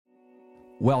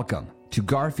Welcome to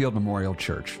Garfield Memorial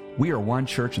Church. We are one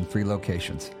church in 3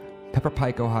 locations: Pepper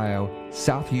Pike, Ohio,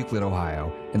 South Euclid,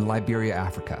 Ohio, and Liberia,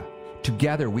 Africa.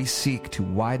 Together, we seek to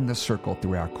widen the circle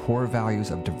through our core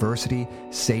values of diversity,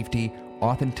 safety,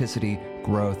 authenticity,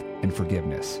 growth, and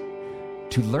forgiveness.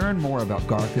 To learn more about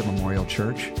Garfield Memorial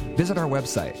Church, visit our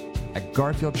website at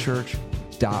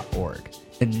garfieldchurch.org.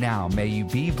 And now, may you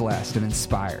be blessed and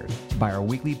inspired by our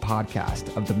weekly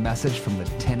podcast of the message from the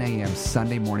 10 a.m.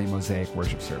 Sunday morning Mosaic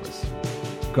worship service.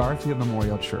 Garfield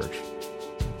Memorial Church,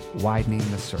 widening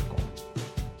the circle.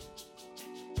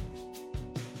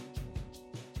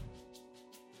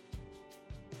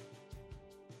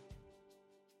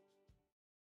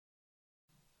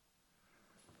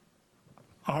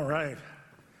 All right.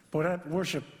 Boy, that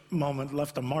worship moment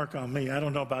left a mark on me. I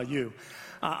don't know about you.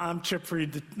 I'm Chip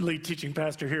Freed, the lead teaching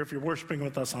pastor here. If you're worshiping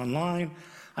with us online,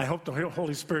 I hope the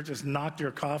Holy Spirit just knocked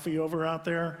your coffee over out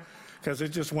there, because it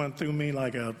just went through me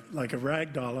like a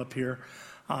rag doll up here.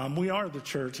 We are the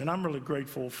church, and I'm really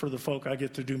grateful for the folk I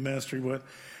get to do ministry with.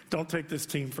 Don't take this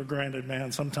team for granted,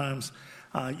 man. Sometimes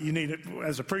you need it,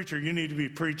 as a preacher, you need to be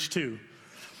preached to.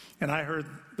 And I heard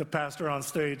the pastor on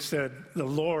stage said, "The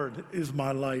Lord is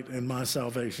my light and my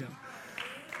salvation.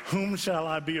 Whom shall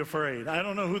I be afraid?" I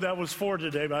don't know who that was for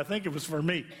today, but I think it was for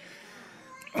me.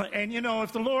 And you know,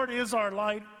 if the Lord is our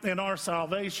light and our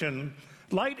salvation,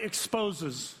 light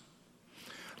exposes.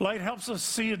 Light helps us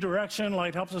see a direction.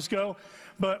 Light helps us go.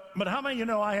 But how many of you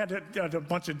know I had a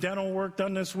bunch of dental work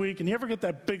done this week, and you ever get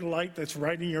that big light that's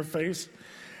right in your face?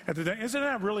 Isn't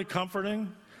that really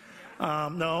comforting?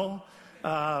 No.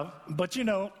 But you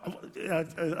know,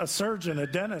 a surgeon, a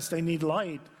dentist, they need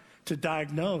light to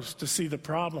diagnose, to see the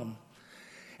problem.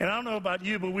 And I don't know about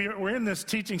you, but we're in this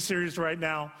teaching series right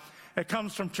now. It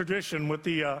comes from tradition with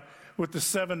the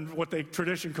 7, what they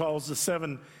tradition calls the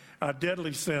 7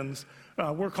 deadly sins.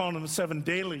 We're calling them 7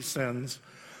 daily sins,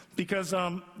 because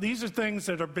these are things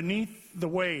that are beneath the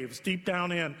waves, deep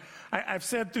down in. I've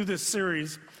said through this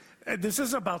series, this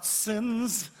is about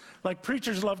sins. Like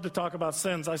preachers love to talk about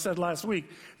sins. I said last week,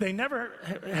 they never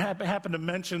happen to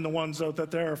mention the ones, though,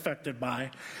 that they're affected by,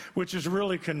 which is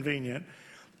really convenient.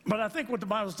 But I think what the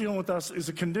Bible's dealing with us is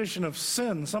a condition of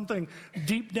sin, something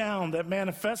deep down that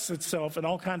manifests itself in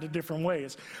all kinds of different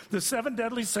ways. The 7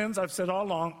 deadly sins, I've said all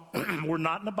along, were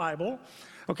not in the Bible.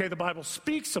 Okay, the Bible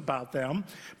speaks about them,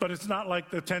 but it's not like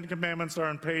the 10 Commandments are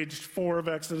on page 4 of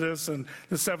Exodus and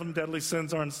the 7 deadly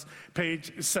sins are on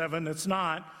page 7. It's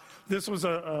not. This was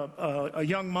a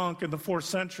young monk in the 4th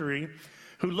century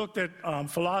who looked at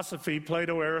philosophy,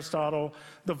 Plato, Aristotle,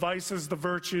 the vices, the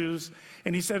virtues,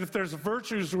 and he said, if there's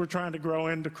virtues we're trying to grow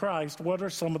into Christ, what are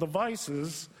some of the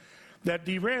vices that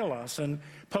derail us? And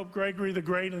Pope Gregory the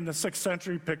Great in the 6th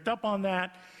century picked up on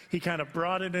that. He kind of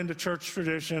brought it into church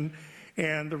tradition,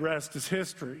 and the rest is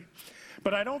history.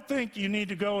 But I don't think you need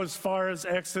to go as far as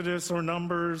Exodus or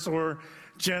Numbers or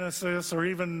Genesis or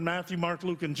even Matthew, Mark,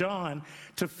 Luke, and John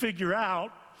to figure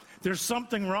out there's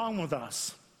something wrong with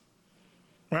us,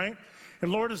 right?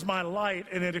 And Lord is my light,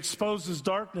 and it exposes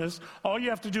darkness. All you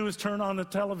have to do is turn on the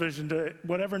television to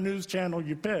whatever news channel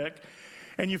you pick,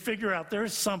 and you figure out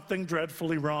there's something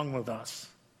dreadfully wrong with us,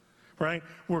 right?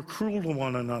 We're cruel to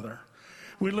one another.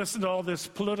 We listen to all this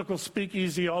political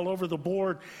speakeasy all over the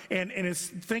board, and it's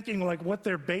thinking like what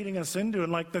they're baiting us into,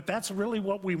 and like that's really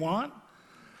what we want.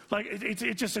 Like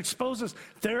it just exposes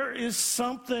there is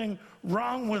something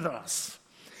wrong with us.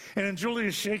 And in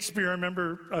Julius Shakespeare, I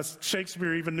remember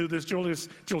Shakespeare even knew this. Julius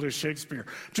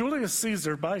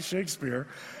Caesar by Shakespeare.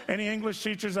 Any English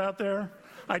teachers out there?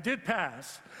 I did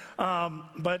pass.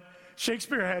 But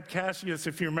Shakespeare had Cassius,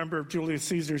 if you remember Julius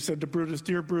Caesar, said to Brutus,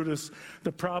 "Dear Brutus,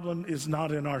 the problem is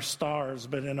not in our stars,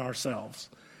 but in ourselves."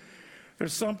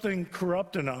 There's something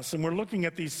corrupt in us, and we're looking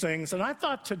at these things. And I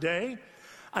thought today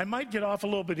I might get off a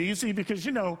little bit easy, because,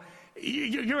 you know,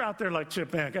 you're out there like,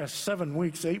 Chip, man, gosh, 7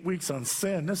 weeks, 8 weeks on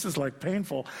sin. This is like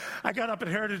painful. I got up at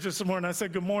Heritage this morning, I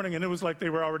said good morning, and it was like they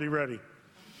were already ready.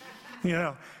 You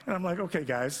know, and I'm like, okay,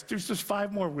 guys, there's just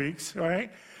 5 more weeks, all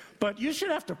right? But you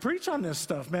should have to preach on this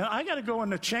stuff, man. I got to go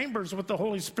into chambers with the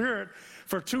Holy Spirit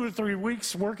for 2 or 3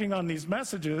 weeks working on these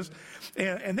messages,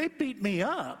 and they beat me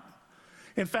up.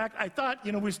 In fact, I thought,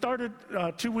 you know, we started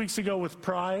 2 weeks ago with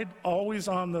pride, always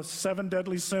on the 7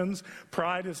 deadly sins.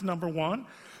 Pride is number 1,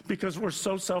 because we're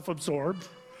so self-absorbed.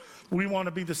 We want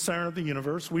to be the center of the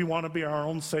universe. We want to be our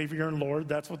own Savior and Lord.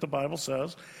 That's what the Bible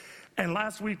says. And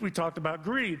last week we talked about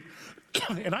greed.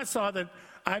 And I saw that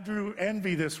I drew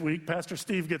envy this week. Pastor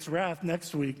Steve gets wrath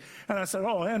next week. And I said,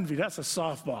 oh, envy, that's a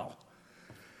softball.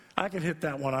 I could hit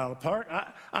that one out of the park.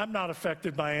 I'm not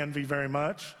affected by envy very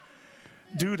much.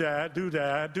 do that,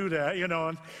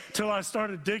 until I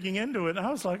started digging into it. And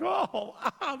I was like, oh,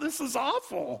 wow, this is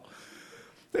awful.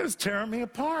 This is tearing me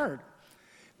apart.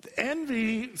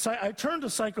 Envy, I turned to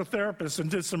psychotherapists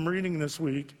and did some reading this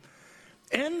week.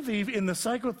 Envy in the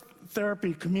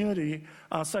psychotherapy community,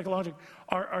 psychological,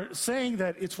 are saying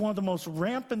that it's one of the most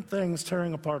rampant things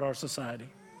tearing apart our society.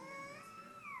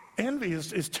 Envy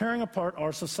is tearing apart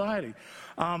our society.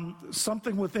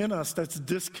 Something within us that's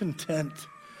discontent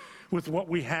with what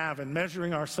we have and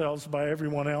measuring ourselves by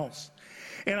everyone else.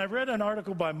 And I read an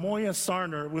article by Moya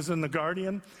Sarner. It was in The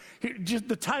Guardian.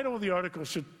 The title of the article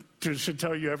should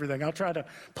tell you everything. I'll try to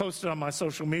post it on my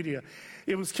social media.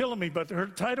 It was killing me, but her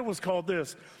title was called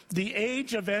this: The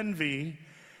Age of Envy,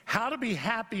 How to Be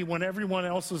Happy When Everyone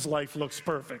Else's Life Looks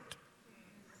Perfect.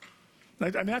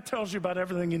 I mean, that tells you about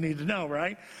everything you need to know,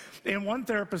 right? And one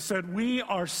therapist said, we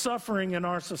are suffering in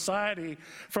our society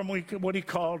from what he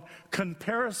called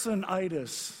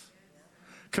comparisonitis.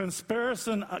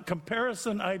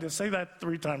 Comparisonitis. Say that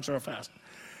 3 times real fast.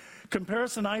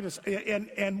 Comparisonitis.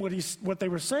 And what they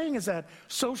were saying is that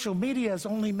social media has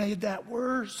only made that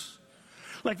worse.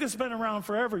 Like, this has been around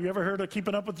forever. You ever heard of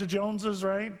Keeping Up with the Joneses,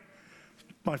 right?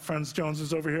 My friends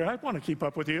Joneses over here, I want to keep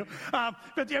up with you.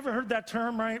 But you ever heard that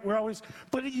term, right?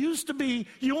 But it used to be,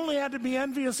 you only had to be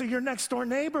envious of your next door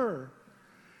neighbor.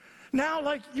 Now,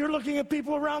 like, you're looking at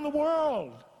people around the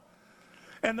world.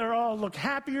 And they all look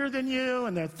happier than you,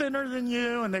 and they're thinner than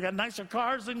you, and they got nicer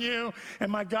cars than you,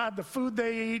 and my God, the food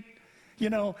they eat.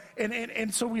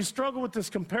 And so we struggle with this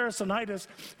comparisonitis.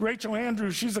 Rachel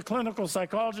Andrews, she's a clinical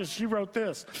psychologist. She wrote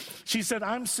this. She said,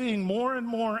 I'm seeing more and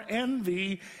more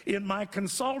envy in my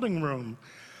consulting room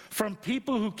from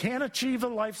people who can't achieve the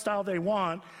lifestyle they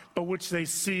want, but which they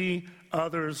see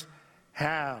others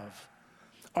have.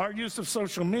 Our use of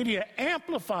social media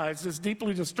amplifies this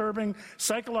deeply disturbing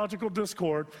psychological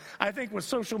discord. I think what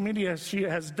social media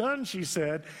has done, she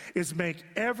said, is make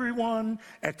everyone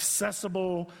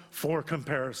accessible for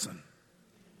comparison.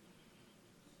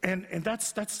 And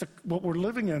that's what we're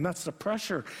living in. That's the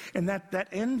pressure. And that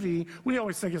envy, we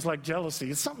always think is like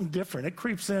jealousy. It's something different. It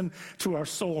creeps in to our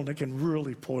soul, and it can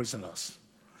really poison us.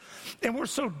 And we're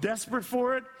so desperate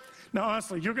for it. Now,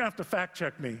 honestly, you're going to have to fact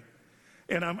check me.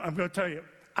 And I'm going to tell you,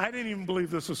 I didn't even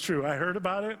believe this was true. I heard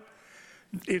about it.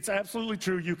 It's absolutely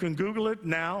true. You can Google it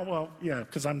now. Well, yeah,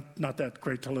 because I'm not that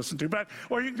great to listen to.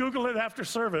 Or you can Google it after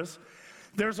service.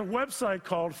 There's a website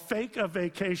called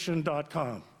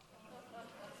fakeavacation.com.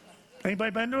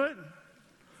 Anybody been to it?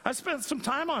 I spent some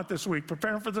time on it this week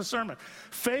preparing for the sermon.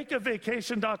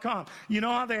 Fakeavacation.com. You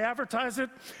know how they advertise it?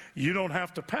 You don't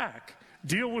have to pack,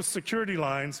 deal with security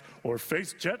lines, or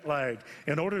face jet lag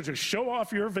in order to show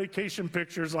off your vacation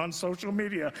pictures on social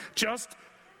media. Just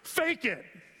fake it.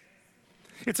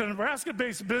 It's a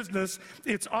Nebraska-based business.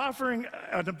 It's offering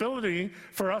an ability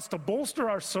for us to bolster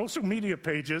our social media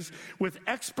pages with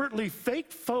expertly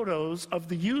faked photos of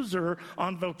the user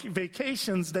on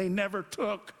vacations they never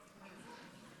took.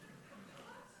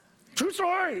 True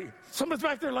story. Someone's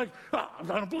back there like, oh, I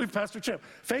don't believe Pastor Chip.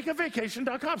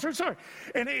 Fakeavacation.com. True story.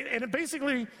 And it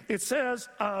basically, it says,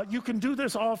 you can do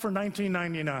this all for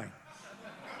 $19.99.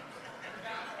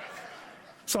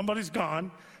 Somebody's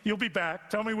gone. You'll be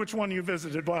back. Tell me which one you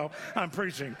visited while I'm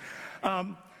preaching.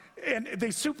 And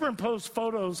they superimpose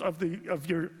photos of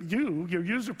your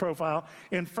user profile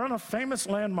in front of famous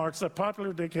landmarks at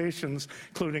popular vacations,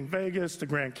 including Vegas, the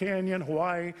Grand Canyon,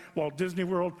 Hawaii, Walt Disney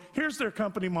World. Here's their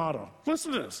company motto.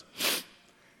 Listen to this.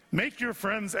 Make your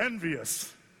friends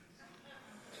envious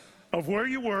of where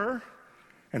you were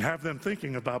and have them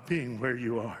thinking about being where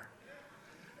you are.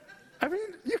 I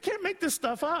mean, you can't make this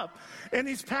stuff up. And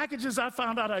these packages, I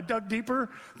found out, I dug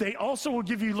deeper, they also will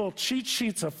give you little cheat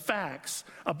sheets of facts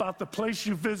about the place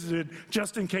you visited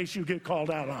just in case you get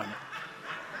called out on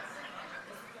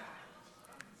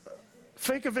it.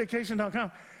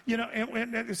 Fakeavacation.com. You know,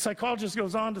 and the psychologist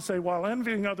goes on to say, while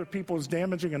envying other people is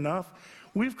damaging enough,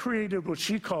 we've created what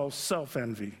she calls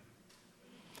self-envy.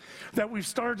 That we've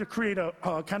started to create a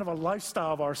kind of a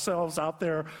lifestyle of ourselves out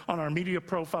there on our media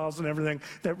profiles and everything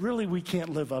that really we can't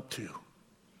live up to.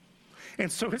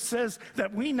 And so it says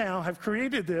that we now have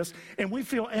created this and we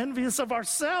feel envious of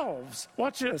ourselves.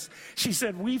 Watch this. She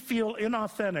said, we feel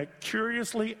inauthentic,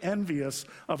 curiously envious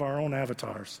of our own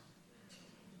avatars.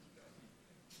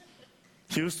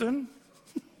 Houston,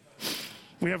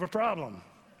 we have a problem.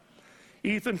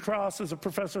 Ethan Cross is a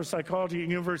professor of psychology at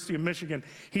the University of Michigan.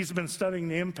 He's been studying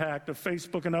the impact of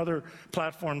Facebook and other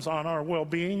platforms on our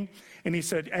well-being, and he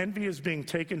said envy is being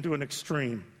taken to an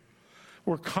extreme.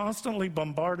 We're constantly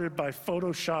bombarded by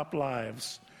Photoshop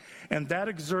lives, and that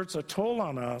exerts a toll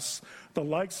on us, the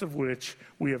likes of which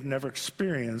we have never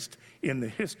experienced in the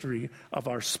history of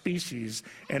our species,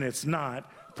 and it's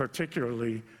not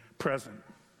particularly present.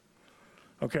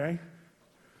 Okay?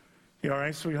 You all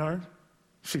right, sweetheart?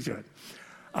 She's good.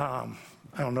 I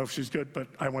don't know if she's good, but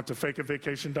I went to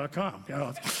fakeavacation.com. You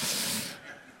know?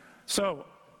 So,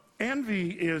 envy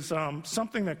is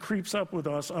something that creeps up with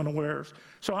us unawares.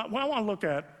 So what I want to look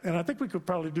at, and I think we could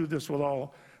probably do this with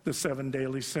all the 7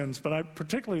 daily sins, but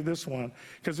particularly this one,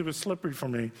 because it was slippery for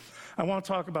me. I want to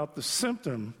talk about the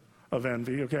symptom of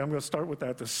envy. Okay, I'm going to start with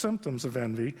that, the symptoms of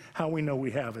envy, how we know we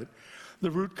have it,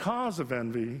 the root cause of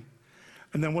envy,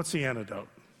 and then what's the antidote?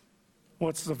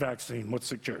 What's the vaccine? What's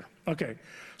the cure? Okay,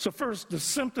 so first, the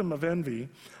symptom of envy.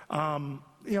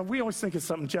 We always think it's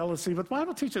something jealousy, but the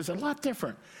Bible teaches a lot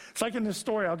different. It's like in this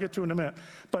story I'll get to in a minute.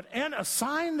 But a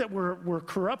sign that we're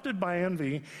corrupted by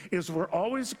envy is we're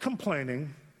always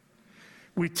complaining.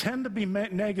 We tend to be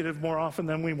negative more often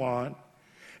than we want,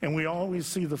 and we always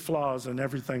see the flaws in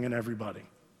everything and everybody.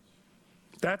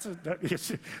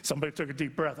 Somebody took a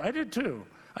deep breath. I did too.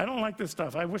 I don't like this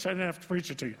stuff. I wish I didn't have to preach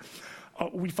it to you.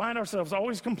 We find ourselves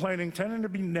always complaining, tending to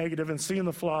be negative, and seeing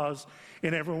the flaws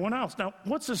in everyone else. Now,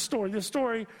 what's this story? This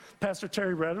story Pastor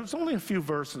Terry read, it was only a few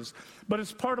verses, but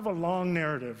it's part of a long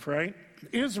narrative, right?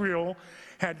 Israel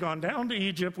had gone down to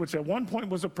Egypt, which at one point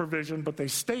was a provision, but they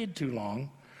stayed too long.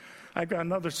 I've got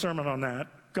another sermon on that.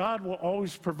 God will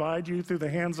always provide you through the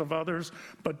hands of others,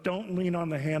 but don't lean on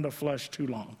the hand of flesh too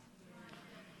long.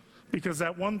 Because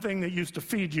that one thing that used to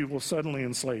feed you will suddenly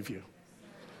enslave you.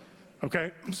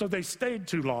 Okay, so they stayed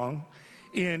too long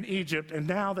in Egypt, and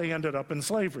now they ended up in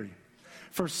slavery.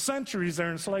 For centuries,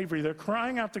 they're in slavery. They're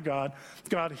crying out to God.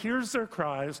 God hears their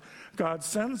cries. God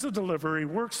sends a deliverer. He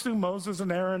works through Moses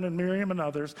and Aaron and Miriam and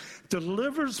others,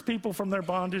 delivers people from their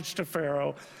bondage to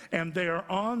Pharaoh, and they are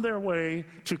on their way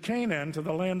to Canaan, to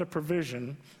the land of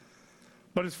provision.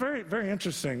 But it's very, very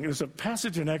interesting. There's a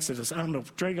passage in Exodus. I don't know,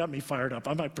 Dre got me fired up.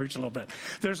 I might preach a little bit.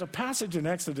 There's a passage in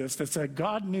Exodus that said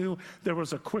God knew there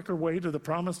was a quicker way to the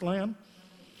promised land,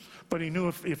 but he knew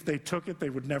if they took it, they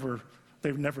would never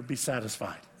be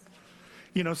satisfied.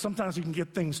 You know, sometimes you can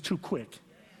get things too quick,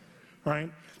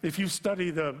 right? If you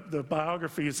study the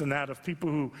biographies and that of people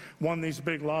who won these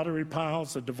big lottery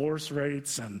piles, the divorce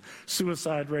rates and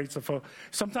suicide rates,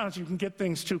 sometimes you can get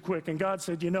things too quick. And God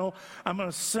said, I'm going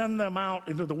to send them out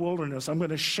into the wilderness. I'm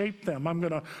going to shape them. I'm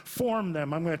going to form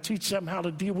them. I'm going to teach them how to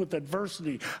deal with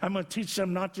adversity. I'm going to teach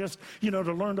them not just, to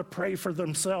learn to pray for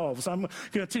themselves. I'm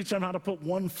going to teach them how to put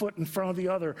one foot in front of the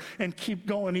other and keep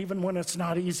going even when it's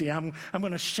not easy. I'm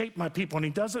going to shape my people. And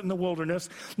he does it in the wilderness.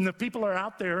 And the people are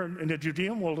out there in the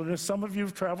Judean wilderness. Some of you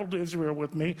have traveled to Israel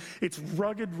with me. It's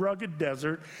rugged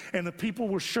desert, and the people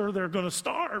were sure they're going to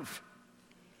starve.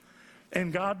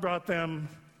 And God brought them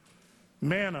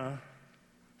manna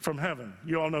from heaven.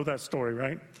 You all know that story,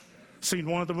 right? Seen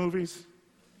one of the movies?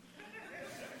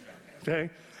 Okay.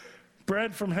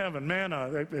 Bread from heaven,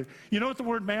 manna. You know what the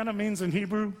word manna means in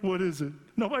Hebrew? What is it?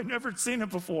 Nobody never seen it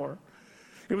before.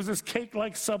 It was this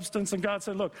cake-like substance, and God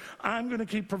said, look, I'm going to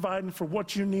keep providing for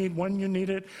what you need when you need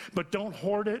it, but don't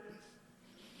hoard it,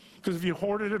 because if you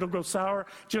hoard it, it'll go sour.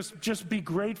 Just be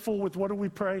grateful with what do we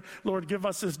pray? Lord, give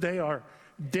us this day our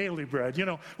daily bread.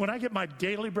 When I get my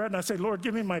daily bread and I say, Lord,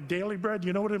 give me my daily bread,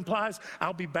 you know what it implies?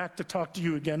 I'll be back to talk to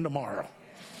you again tomorrow.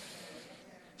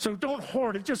 So don't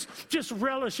hoard it. Just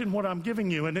relish in what I'm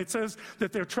giving you. And it says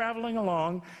that they're traveling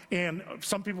along, and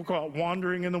some people call it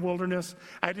wandering in the wilderness.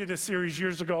 I did a series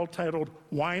years ago titled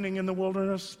Whining in the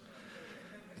Wilderness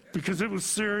because it was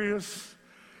serious.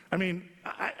 I mean,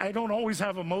 I don't always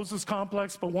have a Moses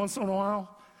complex, but once in a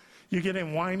while you get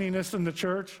in whininess in the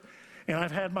church. And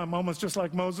I've had my moments just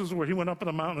like Moses where he went up in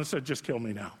the mountain and said, just kill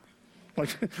me now.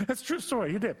 Like, that's a true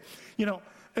story. He did.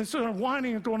 And so they're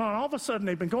whining and going on. All of a sudden,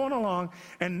 they've been going along,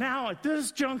 and now at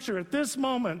this juncture, at this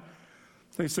moment,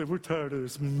 they said, we're tired of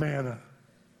this manna.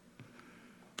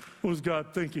 What was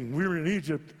God thinking? We were in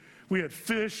Egypt. We had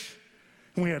fish,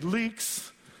 and we had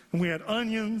leeks, and we had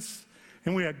onions,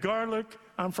 and we had garlic.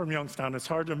 I'm from Youngstown. It's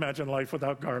hard to imagine life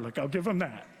without garlic. I'll give them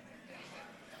that.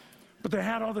 But they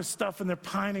had all this stuff, and they're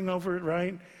pining over it,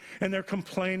 right? And they're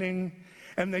complaining.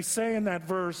 And they say in that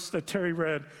verse that Terry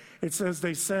read, it says,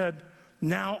 they said,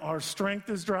 now our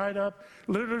strength is dried up.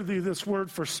 Literally, this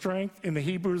word for strength in the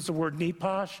Hebrew is the word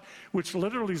nepash, which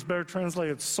literally is better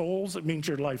translated souls. It means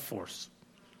your life force.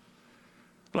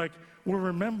 Like, we're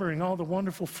remembering all the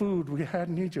wonderful food we had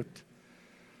in Egypt.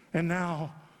 And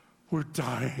now we're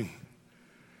dying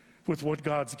with what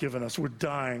God's given us. We're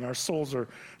dying. Our souls are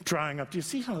drying up. Do you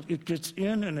see how it gets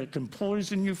in and it can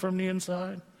poison you from the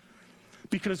inside?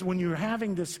 Because when you're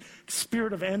having this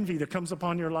spirit of envy that comes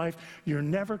upon your life, you're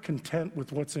never content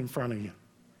with what's in front of you.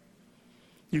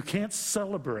 You can't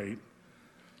celebrate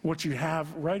what you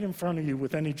have right in front of you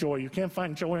with any joy. You can't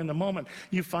find joy in the moment.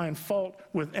 You find fault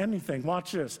with anything.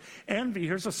 Watch this. Envy,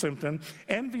 here's a symptom.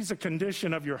 Envy is a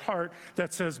condition of your heart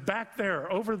that says, back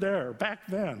there, over there, back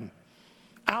then,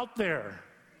 out there.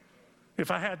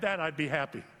 If I had that, I'd be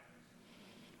happy.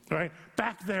 Right?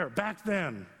 Back there, back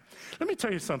then. Let me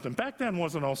tell you something. Back then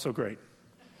wasn't all so great.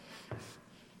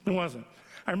 It wasn't.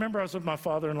 I remember I was with my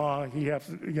father-in-law.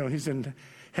 He's in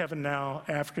heaven now,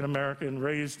 African-American,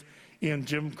 raised in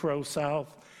Jim Crow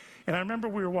South. And I remember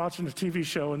we were watching a TV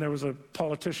show, and there was a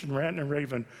politician ranting and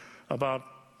raving about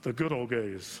the good old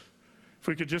days. If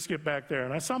we could just get back there.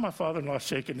 And I saw my father-in-law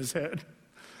shaking his head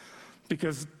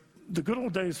because the good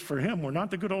old days for him were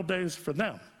not the good old days for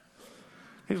them.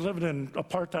 He's living in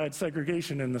apartheid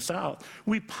segregation in the South.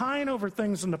 We pine over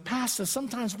things in the past that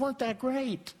sometimes weren't that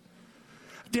great.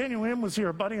 Daniel M. was here,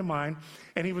 a buddy of mine,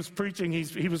 and he was preaching.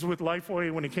 He was with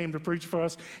Lifeway when he came to preach for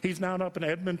us. He's now up in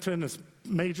Edmonton, this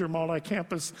major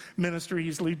multi-campus ministry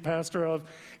he's lead pastor of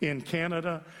in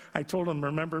Canada. I told him,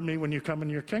 remember me when you come in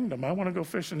your kingdom. I want to go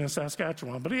fishing in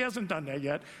Saskatchewan. But he hasn't done that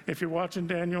yet. If you're watching,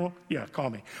 Daniel, yeah, call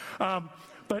me.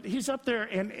 But he's up there,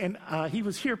 and he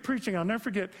was here preaching. I'll never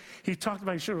forget, he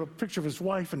showed a picture of his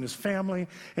wife and his family,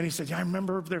 and he said, yeah, I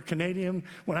remember they're Canadian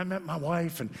when I met my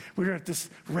wife, and we were at this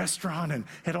restaurant and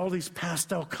had all these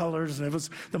pastel colors, and it was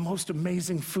the most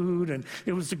amazing food, and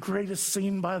it was the greatest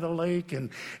scene by the lake, and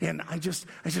I just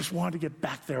wanted to get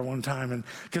back there one time, and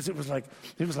because it was like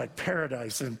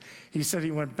paradise. And he said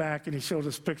he went back and he showed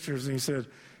us pictures, and he said,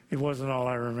 it wasn't all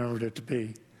I remembered it to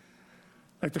be.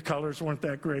 Like the colors weren't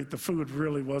that great. The food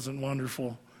really wasn't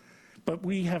wonderful. But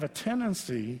we have a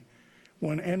tendency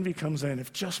when envy comes in,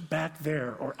 if just back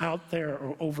there or out there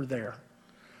or over there.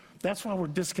 That's why we're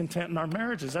discontent in our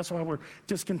marriages. That's why we're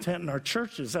discontent in our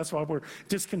churches. That's why we're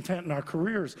discontent in our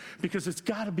careers. Because it's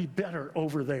got to be better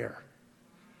over there,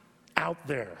 out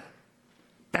there,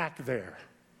 back there.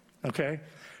 Okay?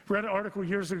 Read an article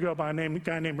years ago by a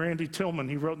guy named Randy Tillman.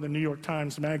 He wrote in the New York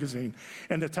Times Magazine.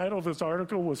 And the title of his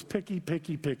article was Picky,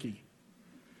 Picky, Picky.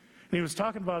 And he was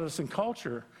talking about us in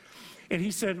culture. And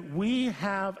he said, we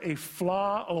have a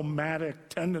flaw-o-matic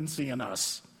tendency in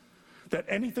us. That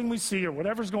anything we see or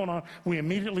whatever's going on, we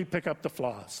immediately pick up the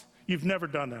flaws. You've never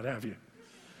done that, have you?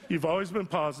 You've always been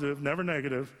positive, never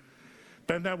negative.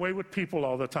 Been that way with people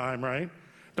all the time, right?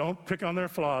 Don't pick on their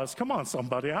flaws. Come on,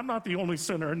 somebody. I'm not the only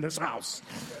sinner in this house.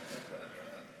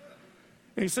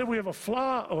 And he said we have a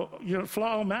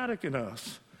flaw-o-matic in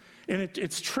us. And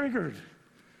it's triggered.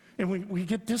 And we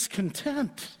get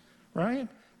discontent, right?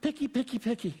 Picky, picky,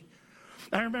 picky.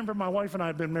 I remember my wife and I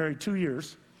had been married 2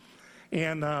 years.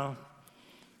 And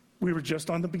we were just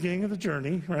on the beginning of the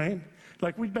journey, right?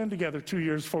 Like we'd been together 2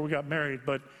 years before we got married.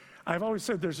 But I've always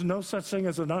said there's no such thing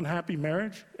as an unhappy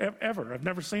marriage, ever. I've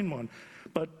never seen one.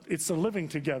 But it's the living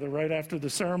together right after the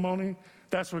ceremony.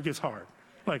 That's what gets hard.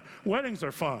 Like, weddings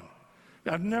are fun.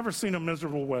 I've never seen a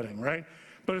miserable wedding, right?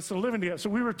 But it's the living together. So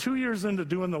we were 2 years into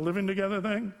doing the living together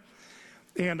thing.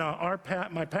 And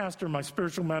my pastor, my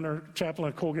spiritual mentor, chaplain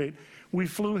at Colgate, we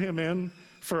flew him in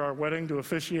for our wedding to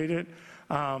officiate it.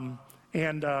 So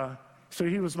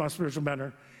he was my spiritual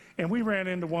mentor. And we ran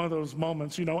into one of those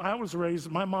moments. You know, I was raised,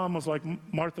 my mom was like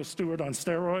Martha Stewart on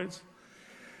steroids.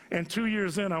 And 2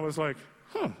 years in, I was like,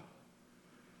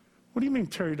 what do you mean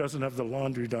Terry doesn't have the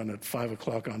laundry done at 5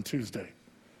 o'clock on Tuesday?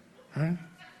 Right?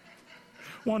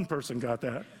 One person got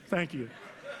that. Thank you.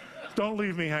 Don't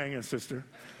leave me hanging, sister.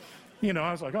 You know,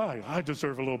 I was like, oh, I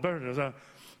deserve a little better.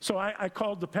 So I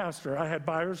called the pastor. I had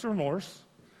buyer's remorse.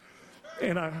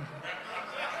 And I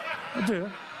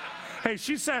did. Hey,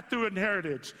 she sat through it in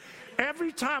Heritage.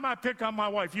 Every time I pick on my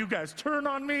wife, you guys turn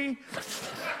on me.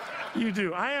 You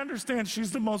do. I understand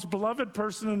she's the most beloved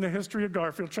person in the history of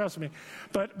Garfield, trust me.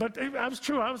 But I was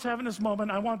true. I was having this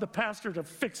moment. I wanted the pastor to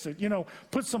fix it, you know,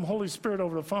 put some Holy Spirit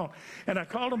over the phone. And I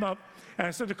called him up, and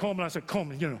I said to Coleman,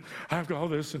 Coleman, you know, I've got all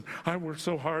this, and I work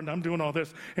so hard, and I'm doing all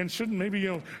this, and shouldn't maybe,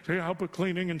 you know, help with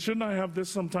cleaning, and shouldn't I have this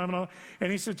sometime? And all? And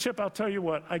he said, Chip, I'll tell you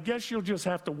what, I guess you'll just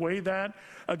have to weigh that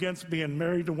against being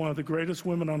married to one of the greatest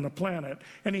women on the planet.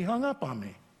 And he hung up on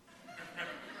me.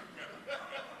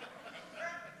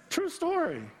 True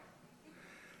story.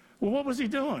 Well, what was he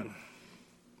doing?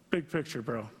 Big picture,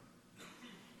 bro.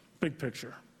 Big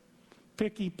picture.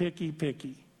 Picky, picky,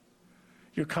 picky.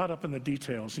 You're caught up in the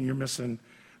details and you're missing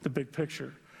the big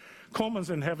picture. Coleman's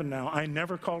in heaven now. I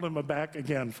never called him back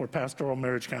again for pastoral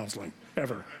marriage counseling,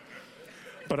 ever.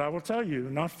 But I will tell you,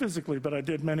 not physically, but I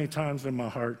did many times in my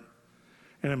heart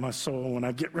and in my soul when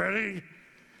I get ready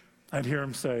I'd hear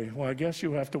him say, well, I guess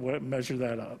you have to measure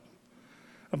that up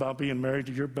about being married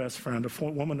to your best friend, a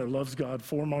woman that loves God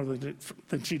far more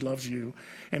than she loves you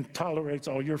and tolerates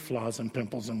all your flaws and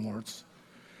pimples and warts.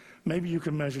 Maybe you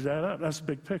can measure that up. That's a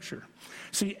big picture.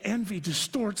 See, envy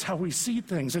distorts how we see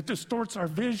things. It distorts our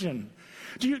vision.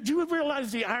 Do you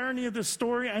realize the irony of this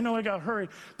story? I know I got hurried,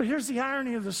 but here's the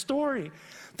irony of the story.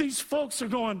 These folks are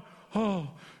going, oh,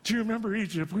 do you remember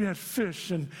Egypt? We had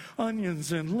fish and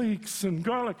onions and leeks and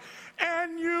garlic,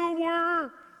 and you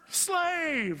were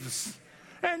slaves,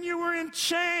 and you were in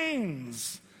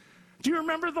chains. Do you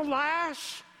remember the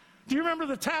lash? Do you remember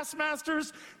the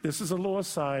taskmasters? This is a little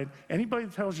aside. Anybody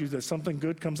that tells you that something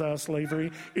good comes out of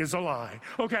slavery is a lie.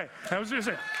 Okay, that was just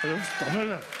it.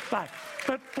 Lie.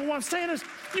 But what I'm saying is,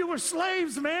 you were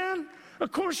slaves, man.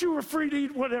 Of course you were free to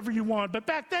eat whatever you want. But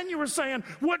back then you were saying,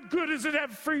 what good is it to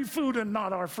have free food and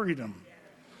not our freedom?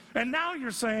 And now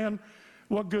you're saying,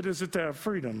 what good is it to have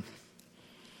freedom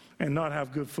and not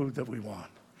have good food that we want?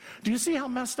 Do you see how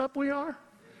messed up we are?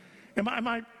 Am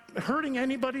I hurting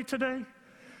anybody today?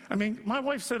 I mean, my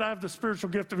wife said I have the spiritual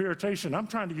gift of irritation. I'm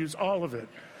trying to use all of it,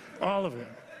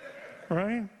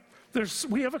 right?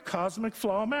 We have a cosmic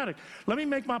flaw-o-matic. Let me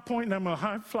make my point, and I'm going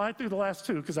to fly through the last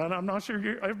two because I'm not sure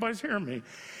everybody's hearing me.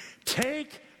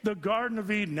 Take the Garden of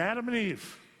Eden, Adam and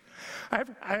Eve. I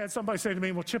had somebody say to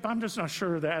me, well, Chip, I'm just not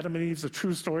sure that Adam and Eve's a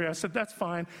true story. I said, that's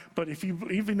fine, but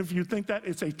even if you think that,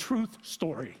 it's a truth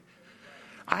story.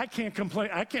 I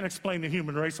can't explain the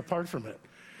human race apart from it.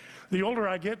 The older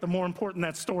I get, the more important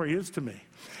that story is to me.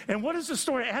 And what is the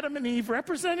story? Adam and Eve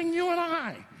representing you and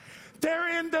I.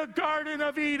 They're in the Garden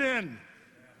of Eden.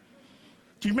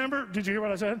 Do you remember? Did you hear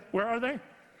what I said? Where are they?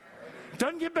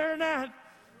 Doesn't get better than that.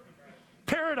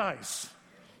 Paradise.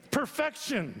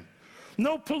 Perfection.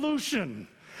 No pollution.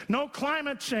 No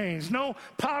climate change. No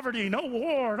poverty. No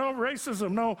war. No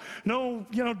racism.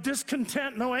 No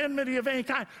discontent. No enmity of any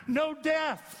kind. No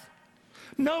death.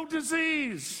 No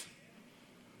disease.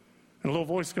 And a little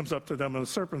voice comes up to them, and the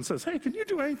serpent says, hey, can you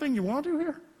do anything you want to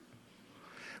here?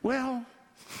 Well,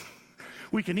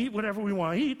 we can eat whatever we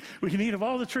want to eat. We can eat of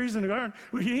all the trees in the garden.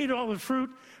 We can eat all the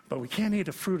fruit, but we can't eat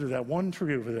the fruit of that one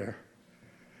tree over there.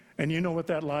 And you know what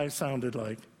that lie sounded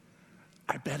like?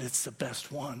 I bet it's the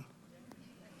best one.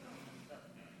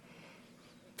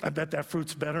 I bet that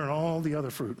fruit's better than all the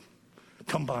other fruit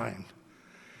combined.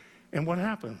 And what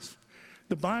happens?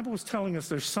 The Bible is telling us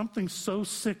there's something so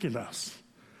sick in us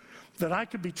that I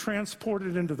could be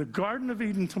transported into the Garden of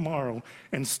Eden tomorrow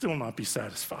and still not be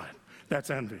satisfied. That's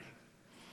envy.